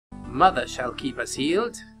Mother shall keep us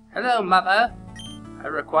healed. Hello, Mother. I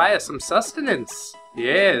require some sustenance.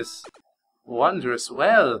 Yes. Wondrous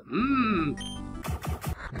well.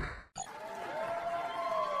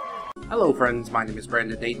 Hello friends, my name is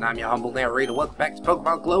Brandon Dayton, I'm your humble narrator. Welcome back to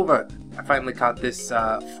Pokemon Clover. I finally caught this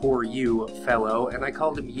for you fellow, and I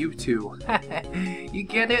called him U2. You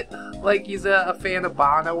get it? Like he's a fan of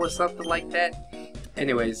Bono or something like that?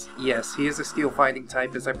 Anyways, yes, he is a steel fighting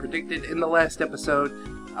type as I predicted in the last episode.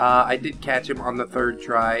 I did catch him on the third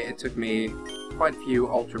try. It took me quite a few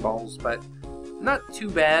Ultra Balls, but not too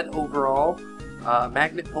bad overall.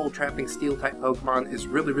 Magnet Pole trapping steel type Pokemon is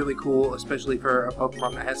really cool, especially for a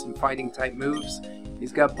Pokemon that has some fighting type moves.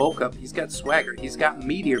 He's got Bulk Up, he's got Swagger, he's got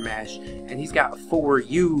Meteor Mash, and he's got For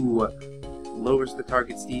You. Lowers the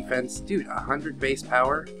target's defense. Dude, 100 base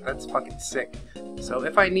power? That's fucking sick. So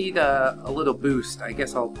if I need a little boost, I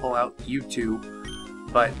guess I'll pull out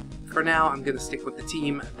U2. But for now, I'm gonna stick with the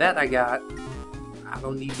team that I got. I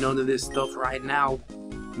don't need none of this stuff right now.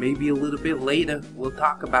 Maybe a little bit later, we'll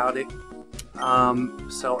talk about it.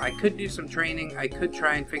 So I could do some training. I could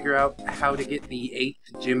try and figure out how to get the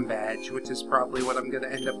 8th gym badge, which is probably what I'm going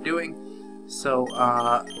to end up doing. So,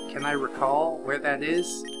 can I recall where that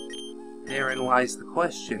is? Therein lies the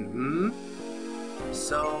question,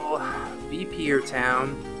 So, Vapier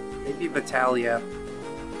Town, maybe Vitalia.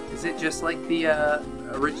 Is it just like the,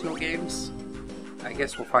 original games? I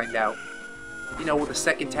guess we'll find out. You know, where the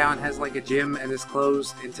second town has like a gym and is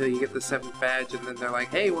closed until you get the 7th badge, and then they're like,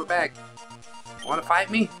 hey, we're back. Wanna fight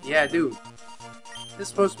me? Yeah, I do. This is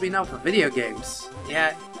supposed to be known for video games.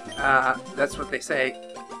 Yeah, that's what they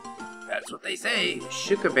say. That's what they say.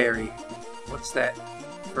 Shukaberry. What's that?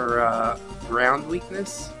 For, ground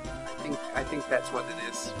weakness? I think that's what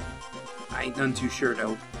it is. I ain't none too sure,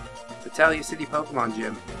 though. Vitalia City Pokemon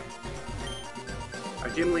Gym. Our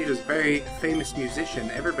gym leader is a very famous musician.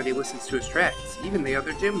 Everybody listens to his tracks, even the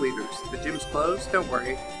other gym leaders. The gym's closed? Don't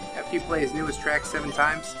worry. After you play his newest track 7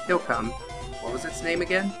 times, he'll come. What was its name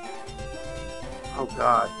again? Oh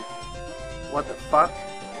god. What the fuck?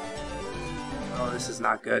 Oh, this is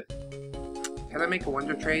not good. Can I make a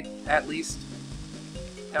Wonder Trade, at least?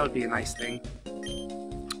 That would be a nice thing.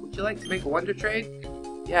 Would you like to make a Wonder Trade?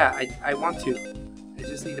 Yeah, I want to. I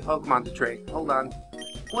just need a Pokemon to trade. Hold on.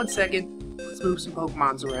 1 second. Let's move some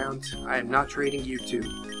Pokemons around. I am not trading you two.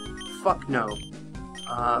 Fuck no.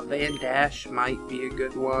 Van Dash might be a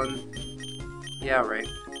good one. Yeah, right.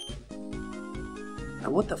 Now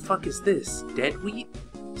what the fuck is this? Dead Wheat?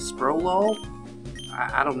 Sprolol?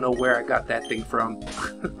 I don't know where I got that thing from.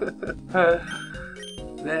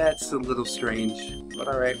 That's a little strange. But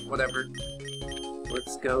alright, whatever.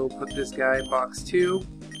 Let's go put this guy in box 2.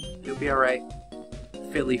 He'll be alright.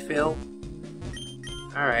 Philly Phil.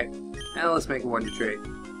 Alright, now let's make a Wonder Trade.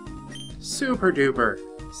 Super duper!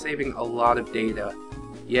 Saving a lot of data.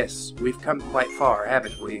 Yes, we've come quite far,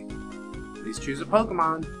 haven't we? Please choose a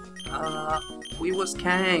Pokemon. We was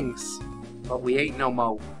Kangs, but we ain't no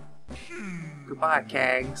mo. Goodbye,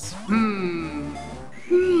 Kangs.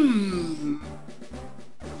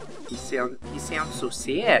 He sounds so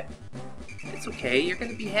sad. It's okay, you're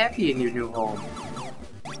gonna be happy in your new home.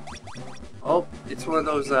 Oh, it's one of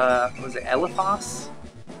those, was it Elephos?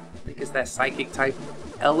 I think it's that psychic type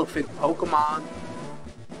elephant Pokemon.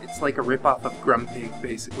 It's like a ripoff of Grumpig,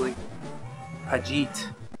 basically. Pajit.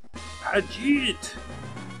 Pajit!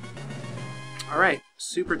 Alright,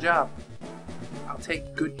 super job. I'll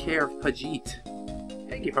take good care of Pajit.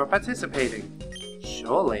 Thank you for participating.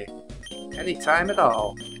 Surely. Any time at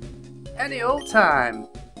all. Any old time.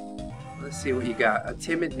 Let's see what you got. A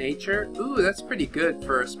timid nature. Ooh, that's pretty good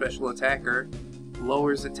for a special attacker.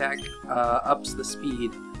 Lowers attack, ups the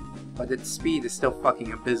speed. But its speed is still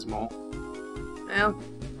fucking abysmal. Well,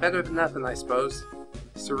 better than nothing, I suppose.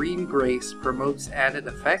 Serene Grace promotes added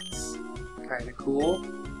effects. Kinda cool.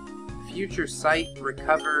 Future Sight,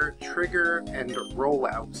 Recover, Trigger, and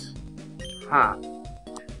Rollout. Huh.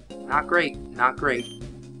 Not great, not great.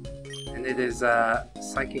 And it is,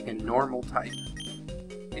 Psychic and Normal type.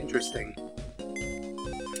 Interesting.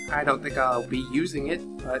 I don't think I'll be using it,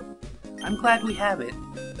 but I'm glad we have it.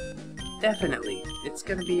 Definitely. It's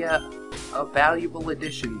gonna be a valuable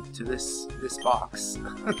addition to this box.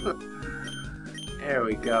 There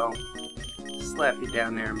we go. Slap you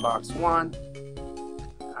down there in box 1.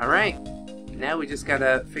 Alright, now we just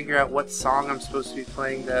gotta figure out what song I'm supposed to be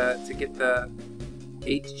playing to get the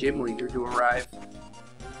 8th gym leader to arrive.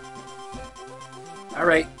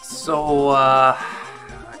 Alright, so I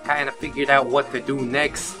kinda figured out what to do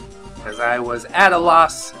next, because I was at a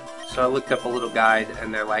loss, so I looked up a little guide,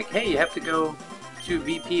 and they're like, hey, you have to go to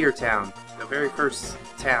Vapier Town, the very first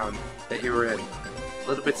town that you were in. a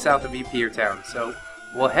little bit south of Pt43 town. So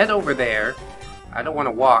we'll head over there. I don't want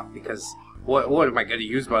to walk because what am I going to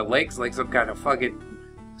use my legs like some kind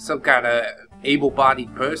of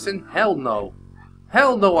able-bodied person? Hell no.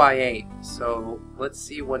 Hell no I ain't. So let's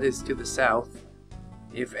see what is to the south,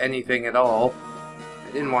 if anything at all.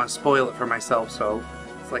 I didn't want to spoil it for myself, so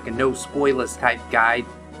it's like a no spoilers type guide.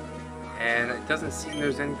 And it doesn't seem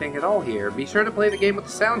there's anything at all here. Be sure to play the game with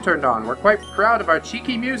the sound turned on. We're quite proud of our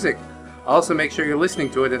cheeky music. Also make sure you're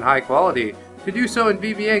listening to it in high quality. To do so in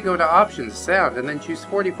VBA, go to Options, Sound, and then choose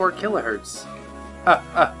 44 kilohertz.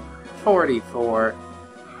 44.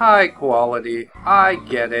 High quality. I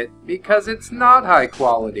get it. Because it's not high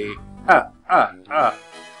quality. That's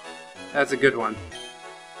a good one.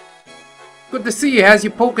 Good to see you. How's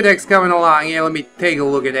your Pokedex coming along? Yeah, let me take a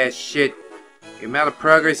look at that shit. The amount of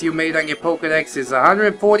progress you made on your Pokedex is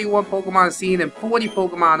 141 Pokemon seen and 40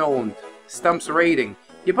 Pokemon owned. Stump's rating.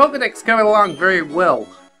 Your Pokedex coming along very well.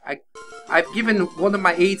 I've given one of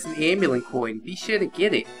my aides an Amulet coin. Be sure to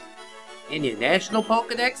get it. And your National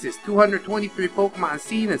Pokedex is 223 Pokemon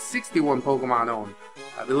seen and 61 Pokemon owned.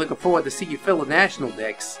 I'll be looking forward to see you fill a National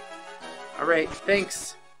Dex. Alright,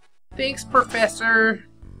 thanks. Thanks, Professor.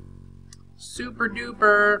 Super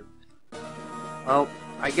duper. Well,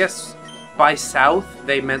 I guess by south,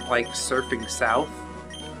 they meant like surfing south.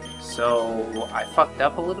 So, I fucked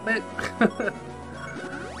up a little bit.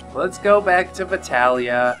 Let's go back to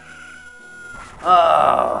Vitalia.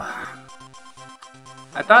 Oh.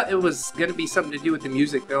 I thought it was gonna be something to do with the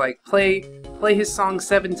music. They're like, play his song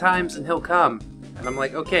 7 times and he'll come. And I'm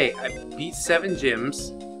like, okay, I beat 7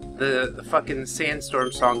 gyms. The fucking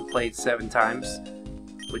Sandstorm song played 7 times.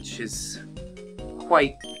 Which is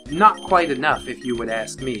not quite enough if you would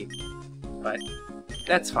ask me. But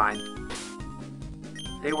that's fine.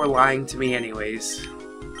 They were lying to me anyways.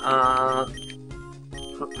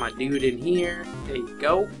 Put my dude in here. There you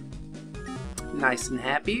go. Nice and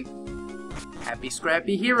happy. Happy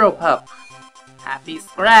Scrappy Hero Pup. Happy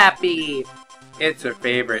Scrappy. It's her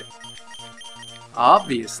favorite.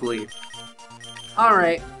 Obviously.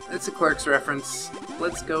 Alright, that's a Clerk's reference.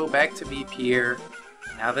 Let's go back to Pt43.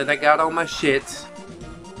 Now that I got all my shit,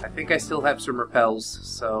 I think I still have some repels,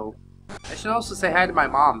 so I should also say hi to my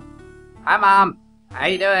mom. Hi, Mom. How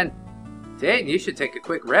you doing? Dang, you should take a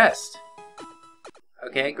quick rest.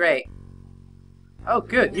 Okay, great. Oh,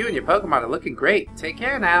 good. You and your Pokemon are looking great. Take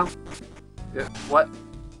care now. What?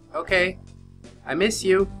 Okay. I miss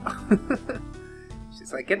you.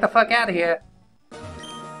 She's like, get the fuck out of here.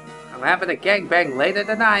 I'm having a gangbang later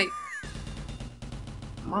tonight.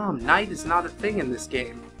 Mom, night is not a thing in this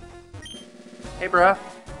game. Hey, bruh.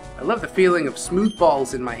 I love the feeling of smooth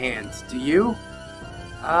balls in my hands. Do you?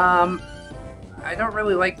 I don't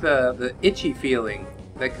really like the itchy feeling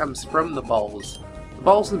that comes from the balls. The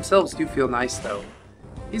balls themselves do feel nice, though.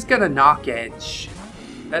 He's got a knock edge.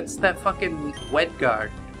 That's that fucking Wedguard.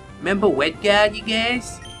 Remember Wedguard, you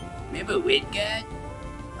guys? Remember Wedguard?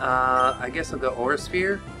 I guess I'll go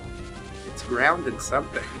Aurasphere. It's grounded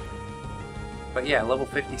something. But yeah, level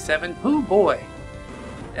 57. Ooh, boy.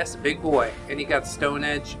 That's a big boy. And he got Stone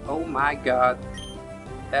Edge. Oh my god.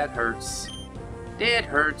 That hurts. That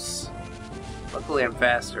hurts. Luckily I'm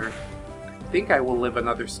faster. I think I will live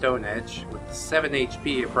another Stone Edge with 7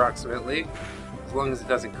 HP approximately. As long as it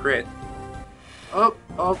doesn't crit. Oh,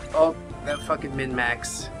 that fucking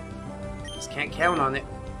min-max. Just can't count on it.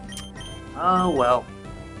 Oh well.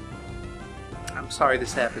 I'm sorry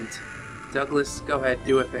this happened. Douglas, go ahead,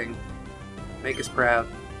 do a thing. Make us proud.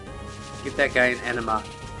 Give that guy an enema.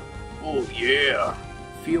 Oh yeah.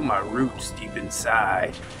 Feel my roots deep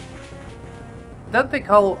inside. Don't they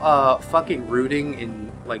call fucking rooting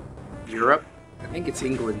in like Europe? I think it's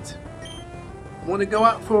England. Wanna go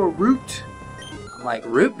out for a root? I'm like,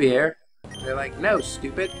 root beer? They're like, no,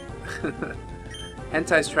 stupid.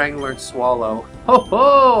 Hentai's trying to learn swallow. Ho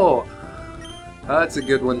ho! That's a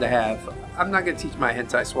good one to have. I'm not gonna teach my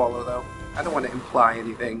hentai swallow though. I don't want to imply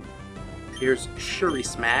anything. Here's Shuri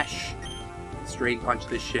Smash. Straight punch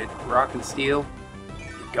this shit. Rock and Steel.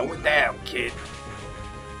 You're going down, kid.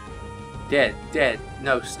 Dead, dead.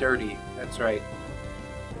 No, sturdy. That's right.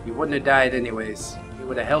 He wouldn't have died anyways. He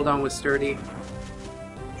would have held on with sturdy.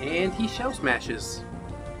 And he Shell Smashes.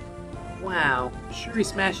 Wow. Shuri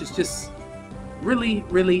Smash is just really,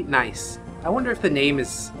 really nice. I wonder if the name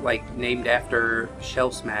is, like, named after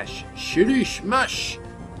Shell Smash. Shuri Smash!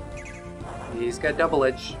 He's got Double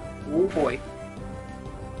Edge. Oh boy.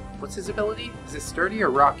 What's his ability? Is it Sturdy or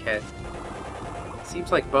Rockhead?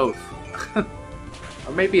 Seems like both.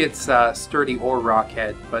 Or maybe it's Sturdy or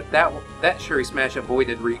Rockhead, but that Shuri Smash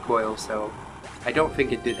avoided recoil, so I don't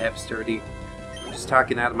think it did have Sturdy. I'm just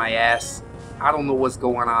talking out of my ass. I don't know what's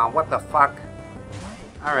going on. What the fuck?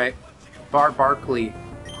 Alright. Barkley.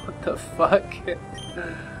 What the fuck?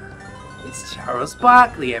 It's Charles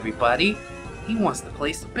Barkley, everybody. He wants to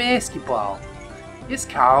play some basketball. It's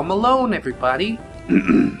Karl Malone, everybody.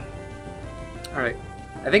 Alright.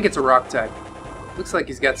 I think it's a rock type. Looks like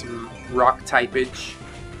he's got some rock typage.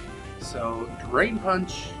 So, Drain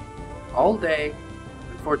Punch all day.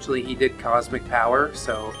 Unfortunately, he did Cosmic Power,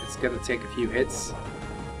 so it's going to take a few hits.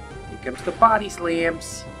 Here comes the Body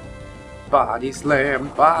Slams. Body Slam,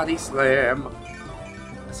 Body Slam.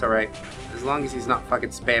 That's alright. As long as he's not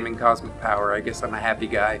fucking spamming Cosmic Power, I guess I'm a happy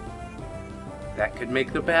guy. That could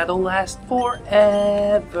make the battle last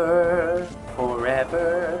forever.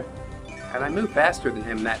 Forever. And I moved faster than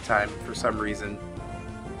him that time for some reason.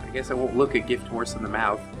 I guess I won't look a gift horse in the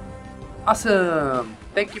mouth. Awesome!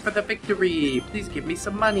 Thank you for the victory! Please give me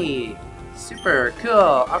some money! Super cool!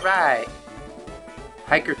 Alright!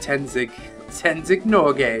 Hiker Tenzig. Tenzig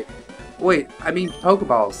Norgay. Wait, I mean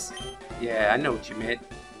Pokeballs. Yeah, I know what you meant.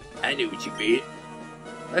 I knew what you meant.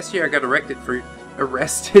 Last year I got arrested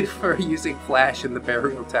for using Flash in the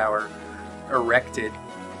burial tower. Erected.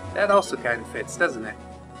 That also kind of fits, doesn't it?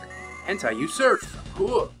 Hentai, you surf!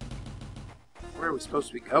 Cool! Where are we supposed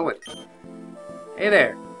to be going? Hey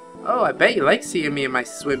there! Oh, I bet you like seeing me in my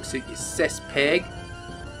swimsuit, you cesspeg.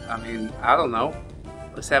 I mean, I don't know.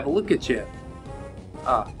 Let's have a look at you.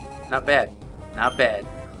 Oh, not bad. Not bad.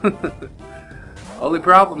 Only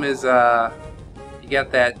problem is, you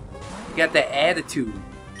got that attitude.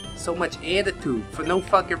 So much attitude for no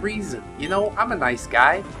fucking reason. You know, I'm a nice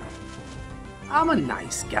guy. I'm a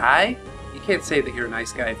nice guy. You can't say that you're a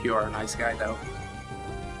nice guy if you are a nice guy, though.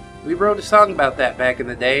 We wrote a song about that back in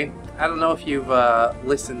the day. I don't know if you've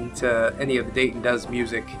listened to any of the Dayton Does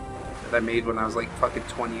music that I made when I was like fucking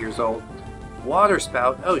 20 years old. Water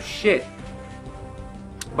Spout? Oh shit.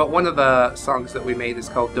 But one of the songs that we made is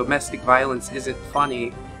called Domestic Violence Isn't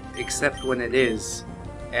Funny Except When It Is.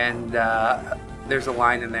 And there's a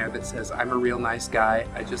line in there that says, I'm a real nice guy,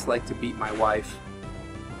 I just like to beat my wife.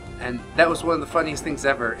 And that was one of the funniest things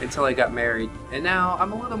ever until I got married. And now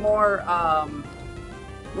I'm a little more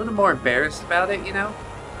embarrassed about it, you know?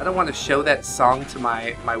 I don't want to show that song to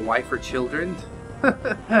my wife or children.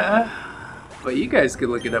 But you guys can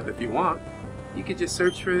look it up if you want. You could just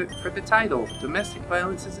search for the title, Domestic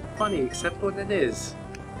Violence Isn't Funny Except When It Is.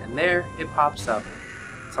 And there it pops up.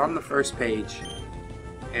 It's on the first page.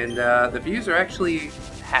 And the views are actually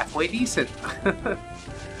halfway decent.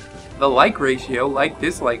 The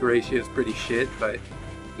like-dislike ratio is pretty shit, but,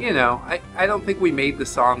 you know, I don't think we made the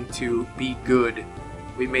song to be good.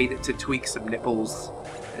 We made it to tweak some nipples.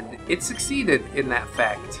 And it succeeded in that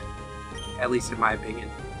fact. At least in my opinion.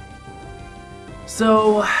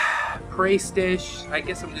 So, Praise Dish. I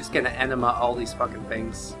guess I'm just gonna enema all these fucking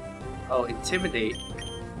things. Oh, Intimidate.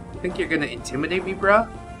 You think you're gonna intimidate me, bruh?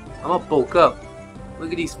 I'm gonna bulk up.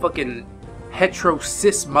 Look at these fucking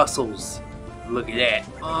hetero-cis muscles. Look at that.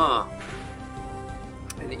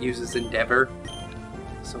 And it uses Endeavor.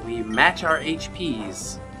 So we match our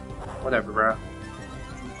HPs. Whatever, bruh.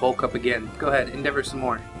 Bulk up again. Go ahead, Endeavor some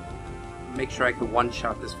more. Make sure I can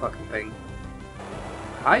one-shot this fucking thing.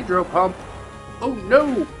 Hydro Pump. Oh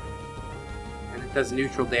no! And it does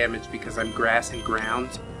neutral damage because I'm grass and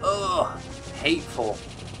ground. Ugh! Hateful.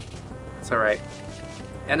 It's alright.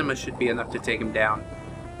 Enema should be enough to take him down.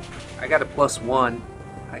 I got a +1.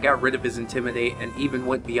 I got rid of his Intimidate and even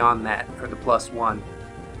went beyond that for the +1.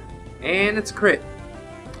 And it's a crit.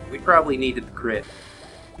 We probably needed the crit.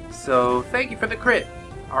 So, thank you for the crit,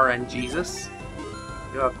 RN Jesus.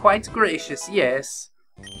 You are quite gracious, yes.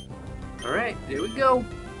 Alright, here we go.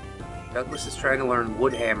 Douglas is trying to learn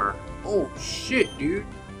Woodhammer. Oh shit, dude.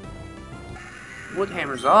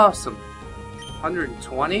 Woodhammer's awesome.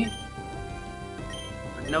 120?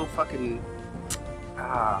 But no fucking...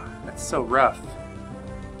 that's so rough.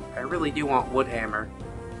 I really do want Woodhammer.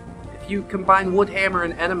 If you combine Woodhammer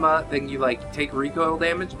and Enema, then you like take recoil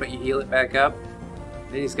damage, but you heal it back up.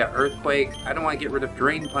 Then he's got Earthquake. I don't want to get rid of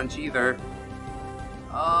Drain Punch either.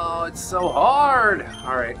 Oh, it's so hard!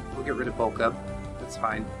 Alright, we'll get rid of Bulk Up. That's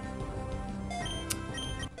fine.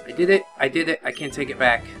 I did it. I did it. I can't take it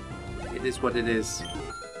back. It is what it is.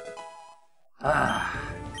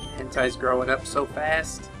 Hentai's growing up so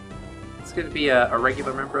fast. It's going to be a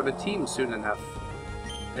regular member of the team soon enough.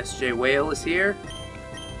 SJ Whale is here.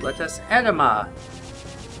 Let us enema.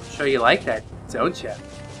 I'm sure you like that, don't you?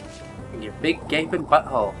 And your big gaping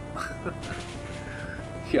butthole.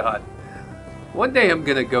 God. One day I'm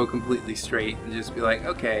gonna go completely straight and just be like,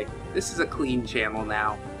 okay, this is a clean channel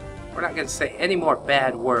now. We're not gonna say any more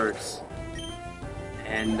bad words.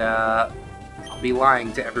 And I'll be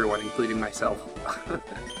lying to everyone, including myself.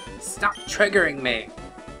 Stop triggering me!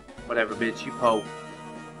 Whatever, bitch, you po.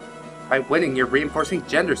 By winning, you're reinforcing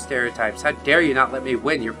gender stereotypes. How dare you not let me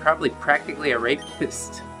win? You're probably practically a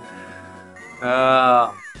rapist.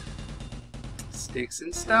 Sticks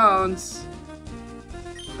and stones.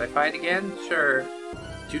 Should I fight again? Sure.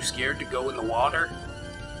 Too scared to go in the water?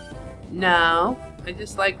 No, I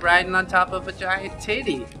just like riding on top of a giant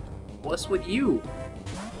titty. What's with you?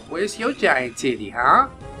 Where's your giant titty, huh?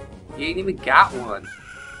 You ain't even got one.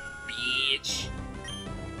 Bitch.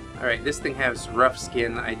 Alright, this thing has rough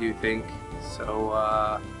skin, I do think. So,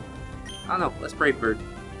 I don't know, let's Brave Bird.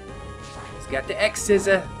 It's got the X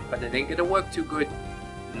scissor, but it ain't gonna work too good.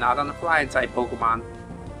 Not on the flying type Pokemon.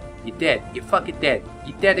 You're dead. You're fucking dead.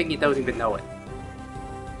 You're dead and you don't even know it.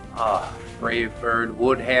 Ah, Brave Bird,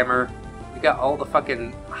 Wood Hammer. We got all the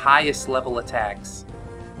fucking highest level attacks.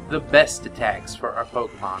 The best attacks for our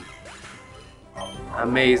Pokemon.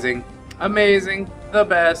 Amazing. Amazing. The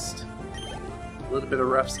best. A little bit of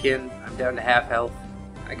rough skin. I'm down to half health.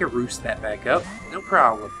 I can roost that back up. No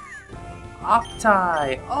problem.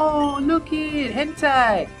 Octai. Oh, look it.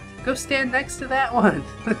 Hentai. Go stand next to that one.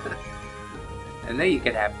 And then you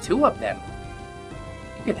could have 2 of them.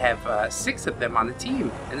 You could have 6 of them on the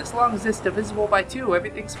team. And as long as it's divisible by 2,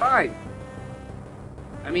 everything's fine.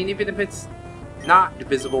 I mean, even if it's not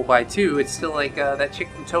divisible by 2, it's still like that chick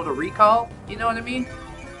from Total Recall. You know what I mean?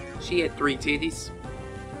 She had 3 titties.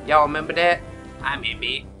 Y'all remember that? I remember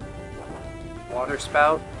it. Water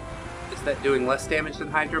Spout. Is that doing less damage than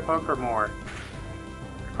Hydro Pump or more?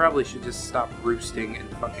 I probably should just stop roosting and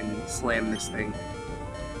fucking slam this thing.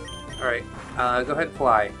 Alright, go ahead and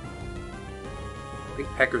fly. I think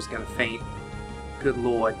Pecker's gonna faint. Good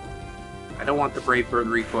lord. I don't want the Brave Bird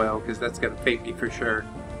recoil, because that's gonna faint me for sure.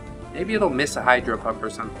 Maybe it'll miss a Hydro Pump or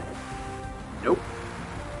something. Nope.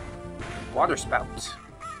 Water Spout.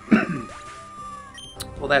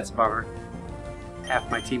 Well, that's a bummer. Half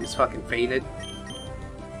my team is fucking fainted.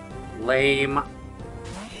 Lame.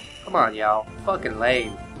 Come on, y'all. Fucking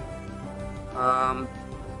lame.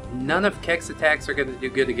 None of Kek's attacks are going to do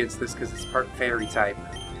good against this because it's part fairy type.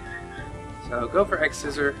 So go for X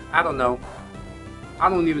Scissor. I don't know. I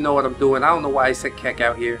don't even know what I'm doing. I don't know why I sent Kek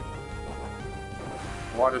out here.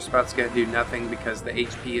 Water Spout's going to do nothing because the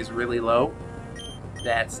HP is really low.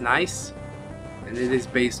 That's nice. And it is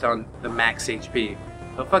based on the max HP.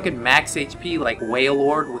 So fucking max HP like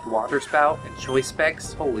Wailord with Water Spout and Choice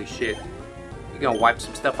Specs? Holy shit. You're gonna wipe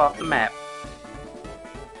some stuff off the map.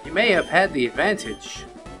 You may have had the advantage.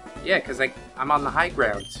 Yeah, because I'm on the high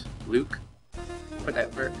ground, Luke.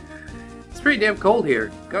 Whatever. It's pretty damn cold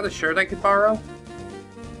here. Got a shirt I could borrow?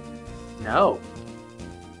 No.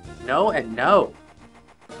 No and no.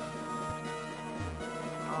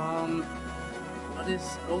 What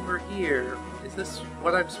is over here? Is this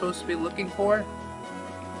what I'm supposed to be looking for?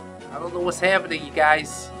 I don't know what's happening, you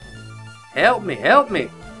guys. Help me, help me.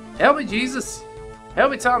 Help me, Jesus.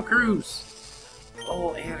 Help me, Tom Cruise.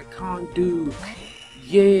 Oh, Anaconda Duke.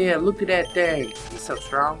 Yeah, look at that thing. He's so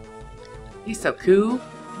strong. He's so cool.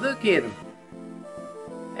 Look at him.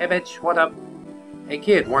 Hey, bitch, what up? Hey,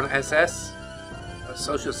 kid, want SS?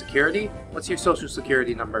 Social Security? What's your Social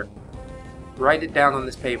Security number? Write it down on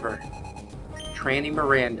this paper. Tranny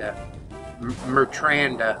Miranda.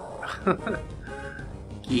 Mertranda.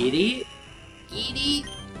 Get it? Get it?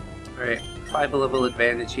 Alright, 5 level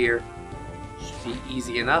advantage here. Should be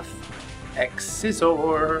easy enough. X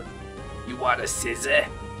Scissor. You want a scissor?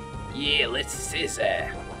 Yeah, let's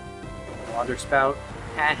scissor. Water Spout.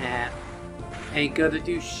 Haha. Ain't gonna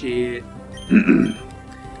do shit.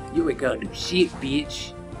 You ain't gonna do shit,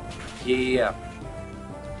 bitch. Yeah.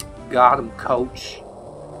 Got him, coach.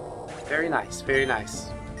 Very nice, very nice.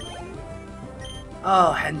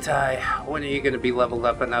 Oh, Hentai, when are you going to be leveled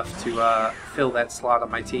up enough to fill that slot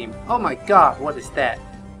on my team? Oh my god, what is that?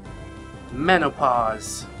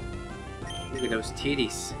 Menopause. Look at those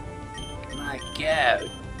titties. My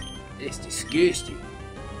god, it's disgusting.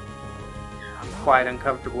 I'm quite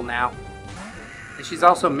uncomfortable now. And she's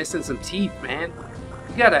also missing some teeth, man.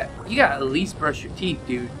 You gotta at least brush your teeth,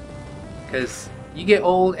 dude. Because you get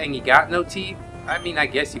old and you got no teeth. I mean, I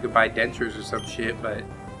guess you could buy dentures or some shit, but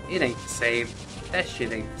it ain't the same. That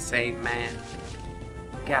shit ain't the same, man.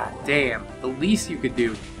 God damn. The least you could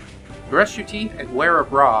do. Brush your teeth and wear a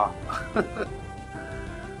bra.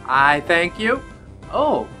 I thank you.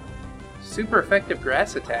 Oh. Super effective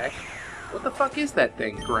grass attack. What the fuck is that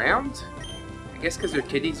thing? Ground? I guess because her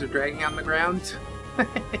titties are dragging on the ground?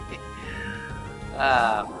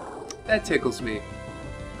 That tickles me.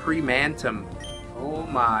 Premantum. Oh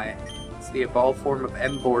my. It's the evolved form of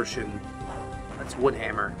Embortion. That's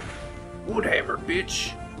Woodhammer. Woodhammer,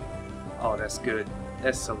 bitch. Oh, that's good.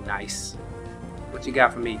 That's so nice. What you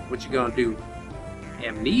got for me? What you gonna do?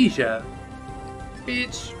 Amnesia?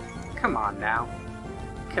 Bitch. Come on now.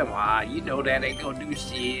 Come on, you know that ain't gonna do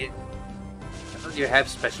shit. I thought you have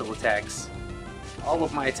special attacks. All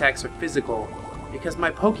of my attacks are physical, because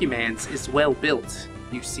my Pokemon's is well built,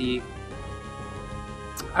 you see.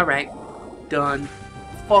 Alright, done.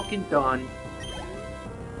 Fucking done.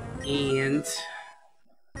 And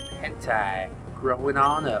hentai, growing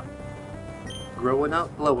on up. Growing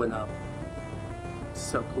up, blowing up.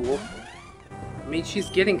 So cool. I mean, she's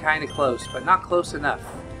getting kind of close, but not close enough.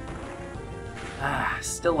 Ah,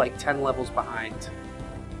 still like 10 levels behind.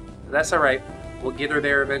 That's alright. We'll get her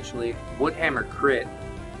there eventually. Woodhammer crit.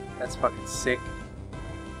 That's fucking sick.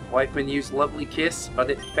 Wifeman used Lovely Kiss, but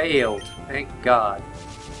it failed. Thank God.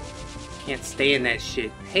 Can't stand that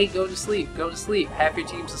shit. Hey, go to sleep. Go to sleep. Half your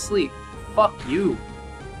team's asleep. Fuck you.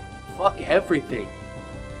 Fuck everything.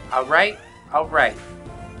 Alright? Alright.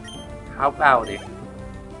 How about it?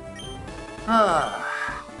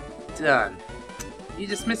 Ah, done. You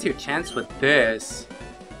just miss your chance with this.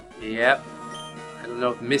 Yep. I don't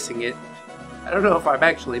know if missing it. I don't know if I'm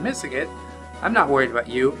actually missing it. I'm not worried about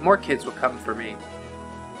you. More kids will come for me.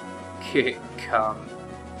 Kid, come.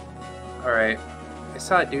 Alright. I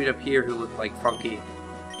saw a dude up here who looked like Funky.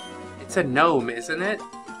 It's a gnome, isn't it?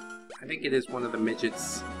 I think it is one of the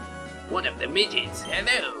midgets. One of the midgets?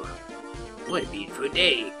 Hello. What a beautiful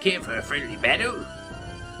day. Care for a friendly battle?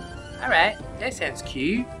 Alright, that sounds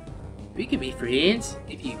cute. We can be friends,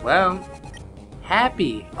 if you want.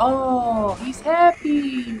 Happy. Oh, he's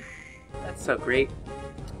happy. That's so great.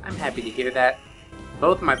 I'm happy to hear that.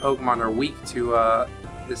 Both my Pokemon are weak to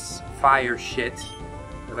this fire shit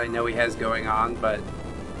that I know he has going on, but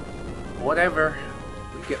whatever.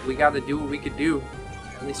 We gotta do what we could do.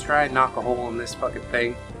 At least try and knock a hole in this fucking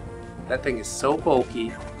thing. That thing is so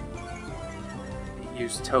bulky.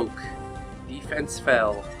 Use Toke. Defense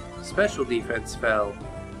fell. Special defense fell.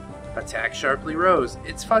 Attack sharply rose.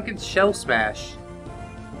 It's fucking Shell Smash.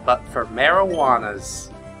 But for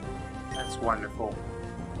marijuanas. That's wonderful.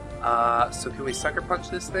 So can we Sucker Punch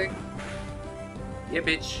this thing? Yeah,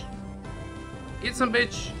 bitch. Get some,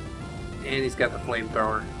 bitch. And he's got the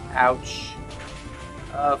flamethrower. Ouch.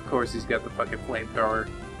 Of course he's got the fucking flamethrower.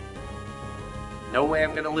 No way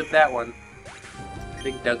I'm gonna live that one. I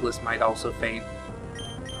think Douglas might also faint.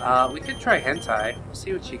 We could try Hentai. We'll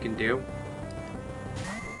see what she can do.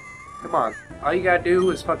 Come on. All you gotta do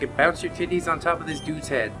is fucking bounce your titties on top of this dude's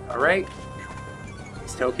head, alright?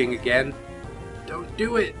 He's toking again. Don't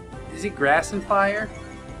do it! Is he grass and fire?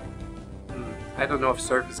 I don't know if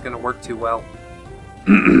Surf is gonna work too well.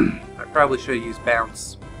 I probably should have used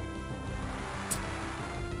Bounce.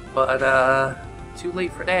 But, too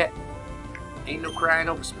late for that. Ain't no crying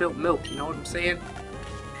over spilt milk, you know what I'm saying?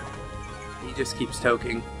 He just keeps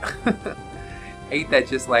toking. Ain't that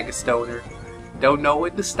just like a stoner? Don't know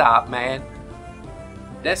when to stop, man.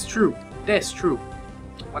 That's true. That's true.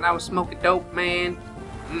 When I was smoking dope, man,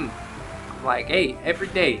 I'm like, hey, every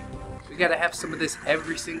day. We gotta have some of this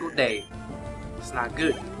every single day. It's not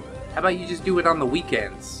good. How about you just do it on the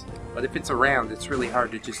weekends? But if it's around, it's really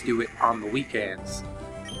hard to just do it on the weekends.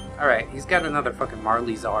 Alright, he's got another fucking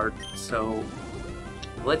Marley's art, so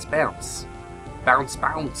let's bounce. Bounce,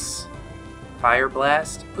 bounce. Fire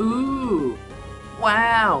Blast. Ooh!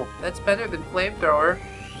 Wow! That's better than Flamethrower.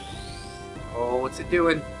 Oh, what's it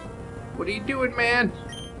doing? What are you doing, man?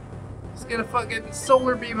 It's gonna fucking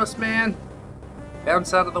Solar Beam us, man!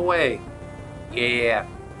 Bounce out of the way. Yeah.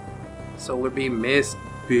 Solar Beam missed,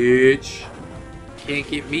 bitch. Can't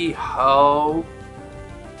get me, ho.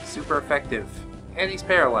 Super effective. And he's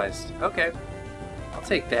paralyzed. Okay. I'll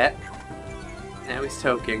take that. Now he's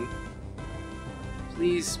toking.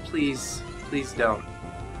 Please, please, please don't.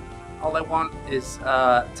 All I want is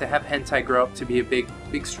to have Hentai grow up to be a big,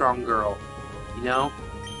 strong girl. You know?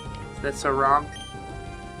 Is that so wrong?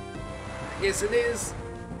 Yes, it is.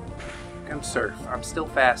 I'm Surf. I'm still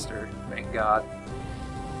faster. Thank God.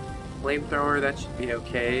 Flamethrower, that should be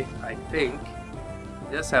okay, I think.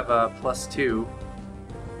 It does have a +2.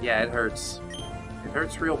 Yeah, it hurts. It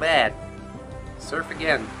hurts real bad. Surf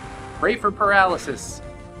again. Pray for paralysis.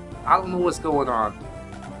 I don't know what's going on.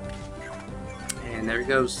 And there he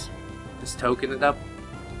goes. Just token it up.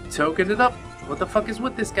 Token it up. What the fuck is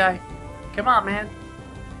with this guy? Come on, man.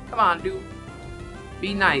 Come on, dude.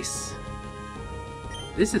 Be nice.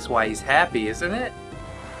 This is why he's happy, isn't it?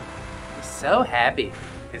 He's so happy.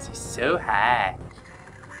 Because he's so high.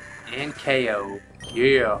 And KO.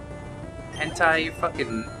 Yeah. Hentai, you're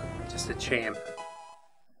fucking just a champ.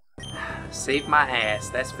 Save my ass,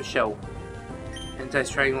 that's for sure. Hentai's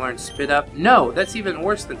trying to learn spit up. No, that's even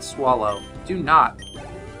worse than swallow. Do not.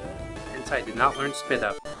 Hentai did not learn spit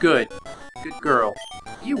up. Good. Good girl.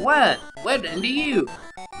 You won! Well done to you!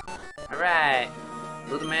 Alright.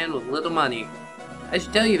 Little man with little money. I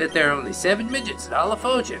should tell you that there are only 7 midgets in all of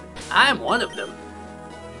Fochun. I'm one of them.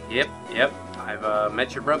 Yep. I've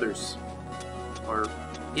met your brothers. Or,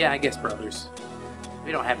 yeah, I guess brothers.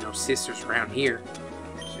 We don't have no sisters around here.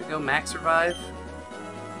 Should we go max revive?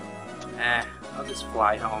 I'll just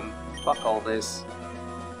fly home. Fuck all this.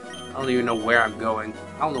 I don't even know where I'm going.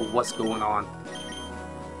 I don't know what's going on.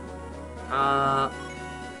 I'll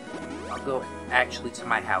go actually to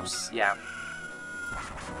my house, yeah.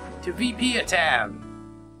 To VP a town.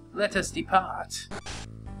 Let us depart.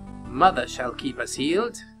 Mother shall keep us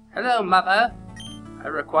healed. Hello, Mother. I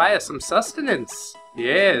require some sustenance.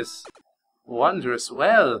 Yes. Wondrous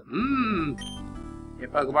well. Your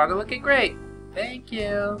Pokemon are looking great. Thank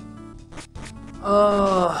you.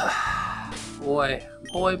 Oh, boy.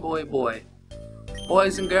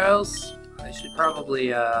 Boys and girls, I should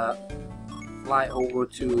probably, fly over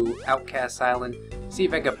to Outcast Island, see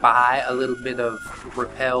if I could buy a little bit of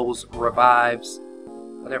repels, revives,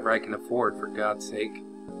 whatever I can afford, for God's sake.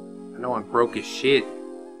 I know I'm broke as shit.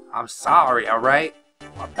 I'm sorry, alright?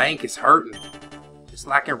 My bank is hurting. Just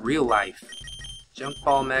like in real life. Junk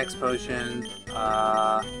ball, max potion,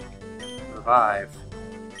 revive.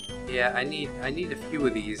 Yeah, I need a few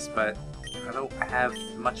of these, but I don't have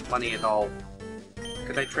much money at all.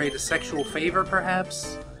 Could I trade a sexual favor,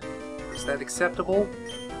 perhaps? Is that acceptable?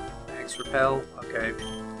 Max repel, okay.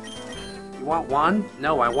 You want 1?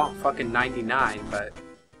 No, I want fucking 99, but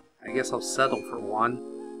I guess I'll settle for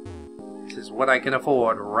 1. This is what I can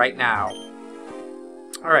afford right now.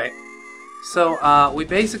 Alright, so we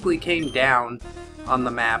basically came down on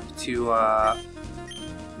the map to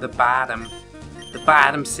the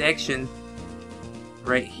bottom section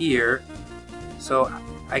right here. So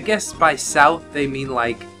I guess by south they mean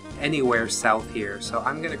like anywhere south here. So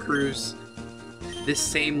I'm gonna cruise this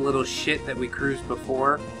same little shit that we cruised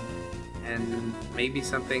before, and maybe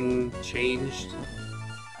something changed.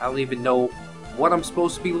 I don't even know what I'm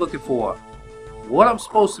supposed to be looking for, what I'm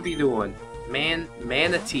supposed to be doing.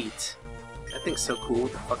 Manateet. That thing's so cool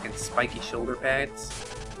with the fucking spiky shoulder pads.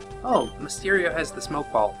 Oh, Mysterio has the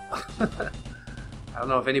smoke ball. I don't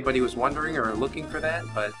know if anybody was wondering or looking for that,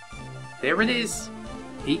 but there it is.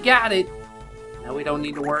 He got it. Now we don't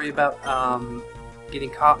need to worry about getting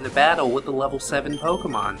caught in a battle with the level 7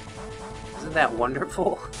 Pokemon. Isn't that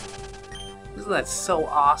wonderful? Isn't that so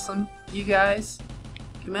awesome, you guys?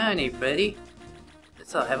 Come on, everybody.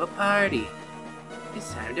 Let's all have a party.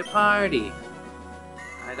 It's time to party.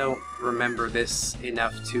 I don't remember this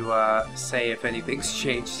enough to say if anything's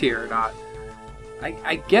changed here or not.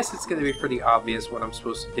 I guess it's going to be pretty obvious what I'm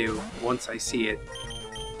supposed to do once I see it.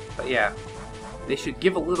 But yeah, they should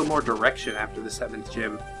give a little more direction after the 7th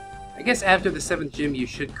gym. I guess after the 7th gym you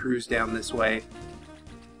should cruise down this way.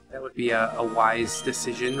 That would be a wise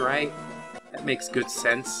decision, right? That makes good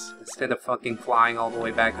sense. Instead of fucking flying all the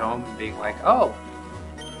way back home and being like, oh,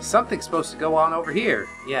 something's supposed to go on over here.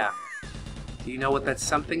 Yeah. Do you know what that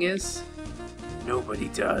something is? Nobody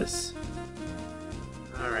does.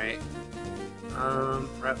 Alright.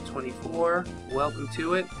 Route 24. Welcome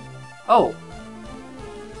to it. Oh!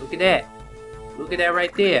 Look at that. Look at that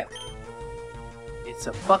right there. It's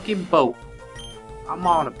a fucking boat. I'm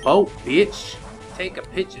on a boat, bitch. Take a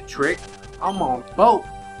picture trick. I'm on a boat.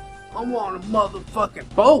 I'm on a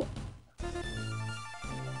motherfucking boat.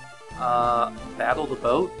 Battle the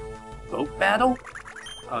boat? Boat battle?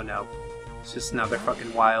 Oh no. It's just another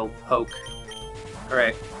fucking wild poke.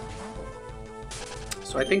 Alright.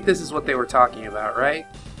 So I think this is what they were talking about, right?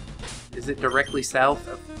 Is it directly south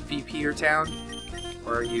of VP town?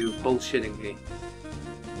 Or are you bullshitting me?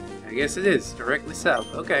 I guess it is. Directly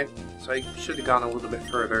south. Okay. So I should have gone a little bit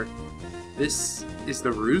further. This is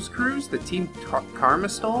the Ruse cruise? The Team Karma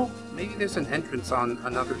stole? Maybe there's an entrance on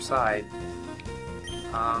another side.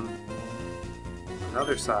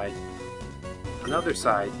 Another side. Another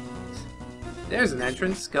side. There's an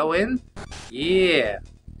entrance. Go in. Yeah.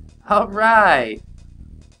 Alright.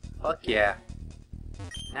 Fuck yeah.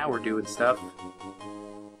 Now we're doing stuff.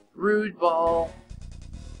 Rude ball.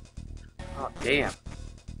 Oh, damn.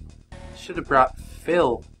 Should have brought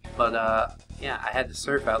Phil, but, yeah, I had to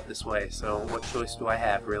surf out this way, so what choice do I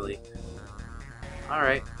have, really?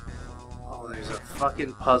 Alright. Oh, there's a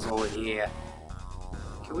fucking puzzle in here.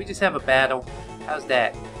 Can we just have a battle? How's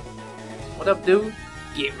that? What up, dude?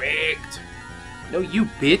 Get wrecked. No, you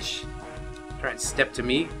bitch. Try and step to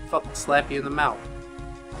me. Fucking slap you in the mouth.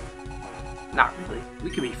 Not really. We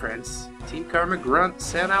can be friends. Team Karma Grunt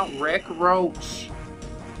sent out Wreck Roach.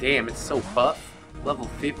 Damn, it's so buff. Level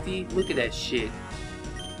 50? Look at that shit.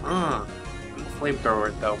 I'm a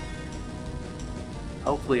flamethrower though.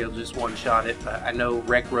 Hopefully it'll just one-shot it, but I know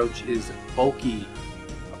Wreck Roach is bulky.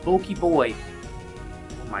 A bulky boy.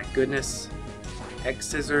 Oh my goodness. X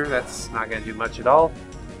Scissor, that's not gonna do much at all.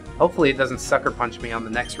 Hopefully it doesn't sucker punch me on the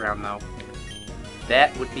next round though.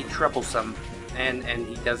 That would be troublesome. And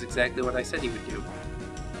he does exactly what I said he would do.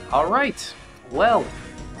 Alright, well.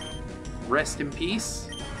 Rest in peace.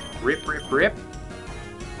 Rip, rip, rip.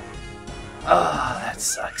 Ah, that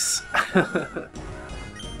sucks.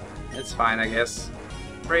 It's fine, I guess.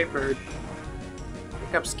 Brave Bird.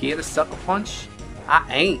 Think I'm scared of sucker punch? I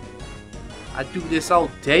ain't. I do this all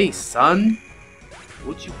day, son.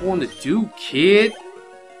 What you wanna do, kid?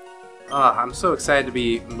 I'm so excited to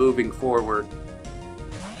be moving forward.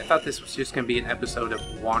 I thought this was just gonna be an episode of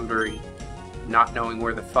wandering, not knowing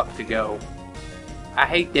where the fuck to go. I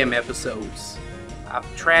hate them episodes. I've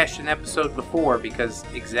trashed an episode before because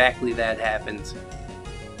exactly that happened.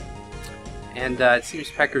 And it seems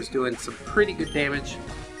Pecker's doing some pretty good damage,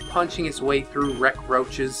 punching his way through Wreck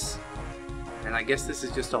Roaches. And I guess this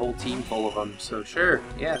is just a whole team full of them, so sure,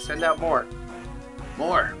 yeah, send out more.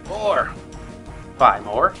 More, more. Buy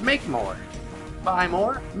more, make more. Buy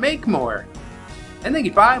more, make more. And then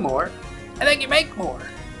you buy more, and then you make more.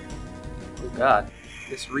 Oh god,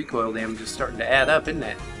 this recoil damage is starting to add up, isn't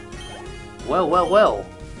it? Well, well, well.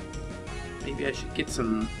 Maybe I should get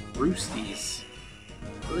some roosties.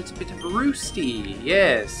 A little bit of a roosty,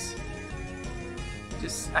 yes.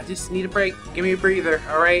 I just need a break. Give me a breather,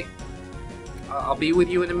 alright? I'll be with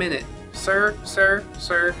you in a minute. Sir, sir,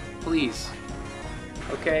 sir, please.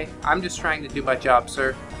 Okay, I'm just trying to do my job,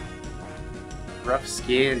 sir. Rough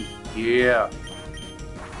skin, yeah.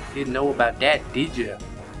 Didn't know about that, did ya?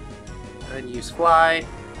 Then use fly.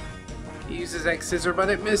 He uses X Scissor, but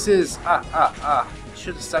it misses.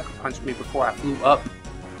 Should have sucker punched me before I flew up.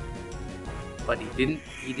 But he didn't.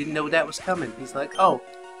 He didn't know that was coming. He's like, oh,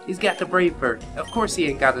 he's got the Brave Bird. Of course he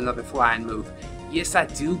ain't got another flying move. Yes, I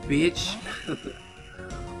do, bitch.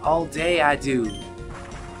 All day I do.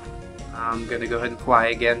 I'm gonna go ahead and fly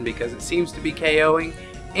again because it seems to be KOing,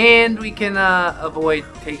 and we can avoid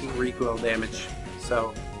taking recoil damage.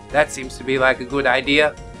 So that seems to be like a good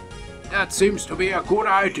idea. That seems to be a good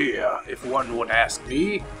idea, if one would ask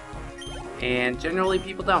me. And generally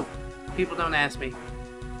people don't. People don't ask me.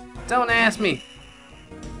 Don't ask me.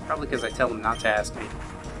 Probably because I tell them not to ask me.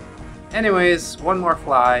 Anyways, one more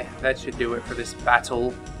fly. That should do it for this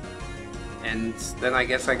battle. And then I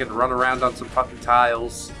guess I could run around on some fucking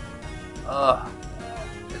tiles. Ugh.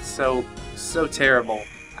 It's so terrible.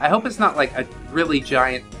 I hope it's not like a really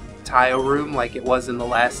giant tile room like it was in the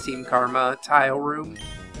last Team Karma tile room.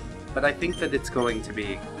 But I think that it's going to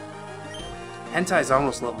be. Hentai's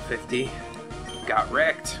almost level 50. Got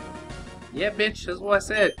wrecked. Yeah, bitch, that's what I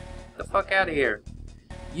said. Get the fuck out of here.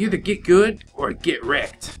 You either get good or get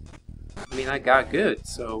wrecked. I mean, I got good,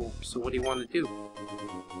 so what do you want to do?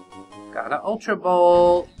 Got an Ultra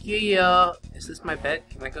Ball. Yeah. Is this my bed?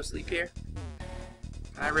 Can I go sleep here?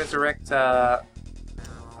 Can I resurrect,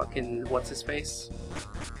 fucking, what's his face?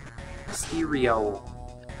 Mysterio.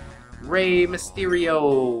 Rey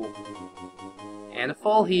Mysterio. And a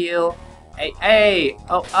full heal. Hey, hey!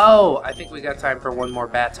 Oh, I think we got time for one more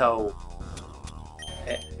battle.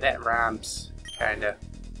 That rhymes, kinda.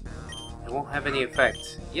 It won't have any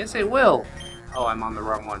effect. Yes, it will! Oh, I'm on the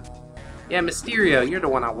wrong one. Yeah, Mysterio, you're the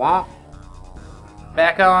one I want.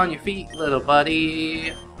 Back on your feet, little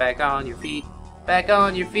buddy. Back on your feet. Back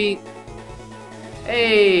on your feet.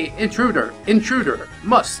 Hey, intruder! Intruder!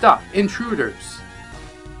 Must stop intruders!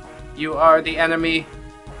 You are the enemy.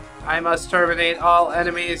 I must terminate all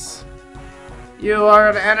enemies. You are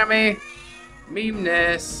an enemy.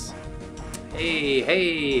 Memeness. Hey,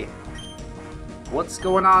 hey. What's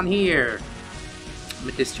going on here? I'm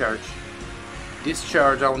gonna discharge.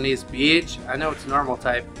 Discharge on this bitch. I know it's normal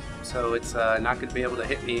type, so it's not gonna be able to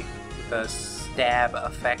hit me with a stab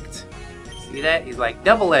effect. See that? He's like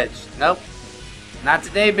double edged. Nope. Not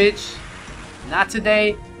today, bitch. Not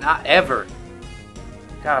today. Not ever.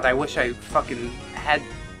 God, I wish I fucking had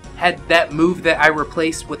that move that I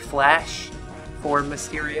replaced with Flash for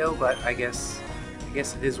Mysterio, but I guess it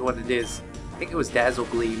is what it is. I think it was Dazzle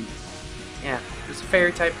Gleam. Yeah, it was a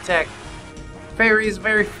fairy type attack. Fairy is a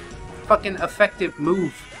very fucking effective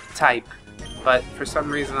move type, but for some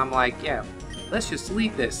reason I'm like, yeah, let's just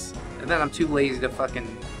delete this. And then I'm too lazy to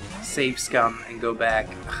fucking save scum and go back.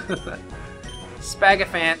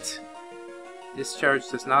 Spagaphant. Discharge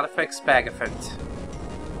does not affect Spagaphant.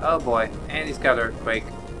 Oh boy, and he's got Earthquake.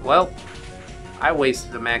 Well, I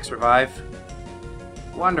wasted a max revive.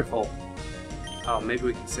 Wonderful. Oh, maybe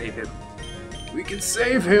we can save him. We can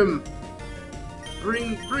save him!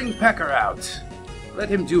 Bring Pecker out. Let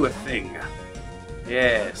him do a thing.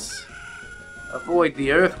 Yes. Avoid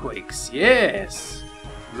the earthquakes. Yes.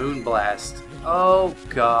 Moonblast. Oh,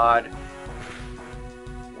 God.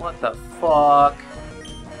 What the fuck?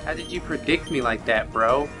 How did you predict me like that,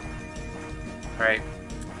 bro? Alright.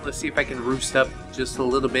 Let's see if I can roost up just a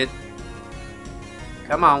little bit.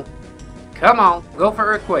 Come on. Come on. Go for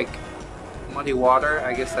earthquake. Muddy water.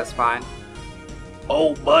 I guess that's fine.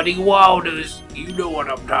 Oh, Muddy Waters. You know what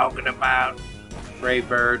I'm talking about. Brave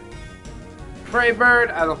Bird. Brave Bird.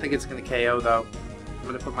 I don't think it's going to KO, though. I'm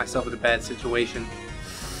going to put myself in a bad situation.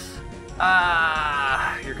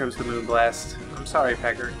 Ah, here comes the Moonblast. I'm sorry,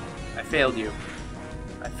 Pecker. I failed you.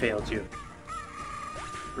 I failed you.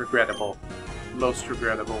 Regrettable. Most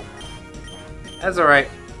regrettable. That's alright.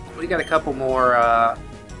 We got a couple more,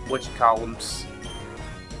 whatchamacallums.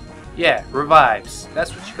 Yeah, revives.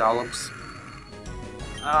 That's what you call them.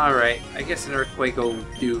 Alright, I guess an earthquake will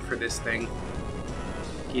do for this thing.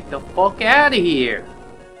 Get the fuck out of here!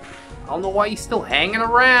 I don't know why you're still hanging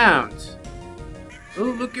around. Oh,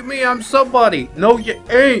 look at me, I'm somebody. No, you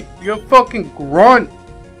ain't. You're a fucking grunt.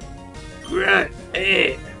 Grunt,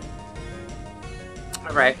 eh.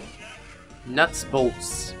 Alright. Nuts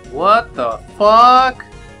bolts. What the fuck?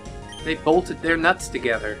 They bolted their nuts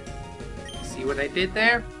together. See what I did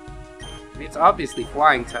there? I mean, it's obviously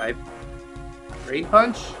flying type. Rain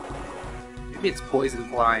punch? Maybe it's poison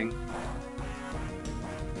flying.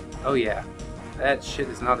 Oh yeah. That shit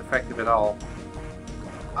is not effective at all.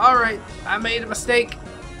 Alright, I made a mistake.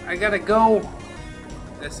 I gotta go.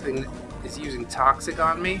 This thing is using toxic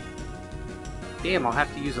on me. Damn, I'll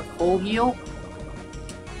have to use a full heal?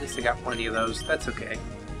 At least I got plenty of those. That's okay.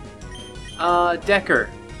 Decker.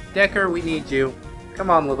 Decker, we need you. Come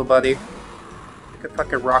on, little buddy. I could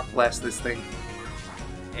fucking rock blast this thing.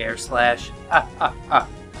 Air slash. Ah, ah, ah.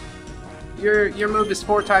 Your move is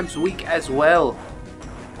 4 times weak as well.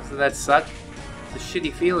 So that suck. It's a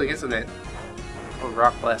shitty feeling, isn't it? Oh,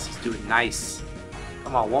 Rock Blast is doing nice.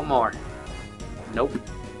 Come on, one more. Nope.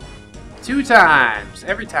 2 times!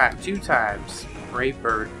 Every time, 2 times. Brave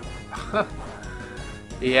Bird.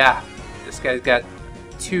 Yeah, this guy's got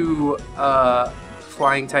 2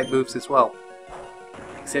 flying type moves as well.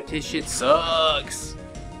 Except his shit sucks.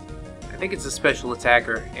 I think it's a special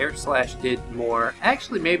attacker. Air Slash did more.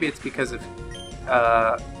 Actually, maybe it's because of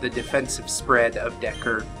the defensive spread of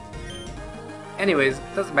Decker. Anyways,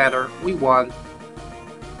 doesn't matter. We won.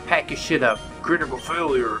 Pack your shit up. Critical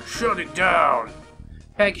failure. Shut it down.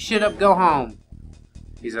 Pack your shit up. Go home.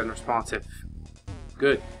 He's unresponsive.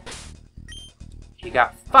 Good. He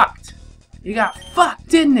got fucked. He got fucked,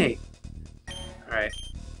 didn't he? Alright.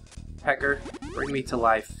 Pecker, bring me to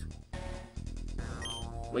life.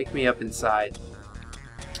 Wake me up inside.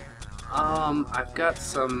 I've got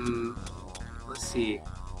some... Let's see.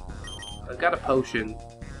 I've got a potion.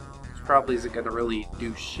 Which probably isn't gonna really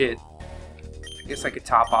do shit. I guess I could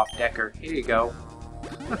top off Decker. Here you go.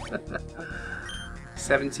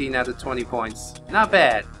 17 out of 20 points. Not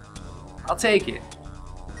bad. I'll take it.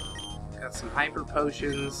 Got some hyper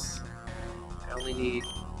potions. I only need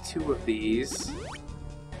 2 of these.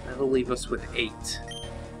 That'll leave us with 8.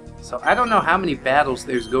 So I don't know how many battles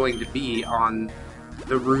there's going to be on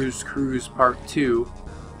the Ruse Cruise Part 2.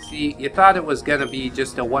 See, you thought it was gonna be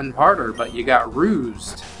just a one-parter, but you got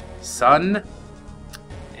rused, son.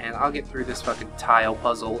 And I'll get through this fucking tile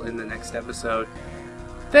puzzle in the next episode.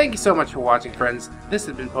 Thank you so much for watching, friends. This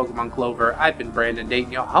has been Pokemon Clover. I've been Brandon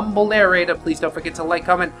Dayton, your humble narrator. Please don't forget to like,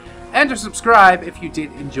 comment, and to subscribe if you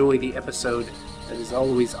did enjoy the episode. That is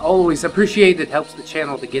always, always appreciated. It helps the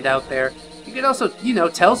channel to get out there. You can also, you know,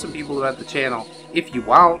 tell some people about the channel if you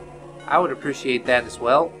want. I would appreciate that as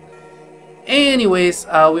well. Anyways,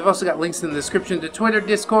 we've also got links in the description to Twitter,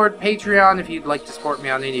 Discord, Patreon if you'd like to support me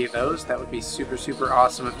on any of those. That would be super, super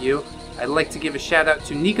awesome of you. I'd like to give a shout out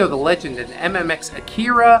to Nico the Legend and MMX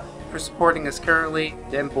Akira for supporting us currently.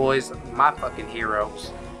 Them boys, my fucking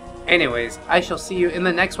heroes. Anyways, I shall see you in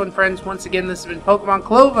the next one, friends. Once again, this has been Pokemon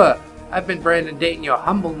Clover. I've been Brandon Dayton, your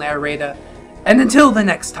humble narrator. And until the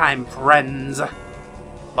next time, friends,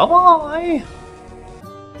 bye-bye!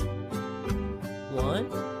 1,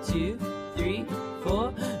 2, 3,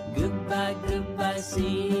 4. Goodbye, goodbye,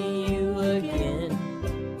 see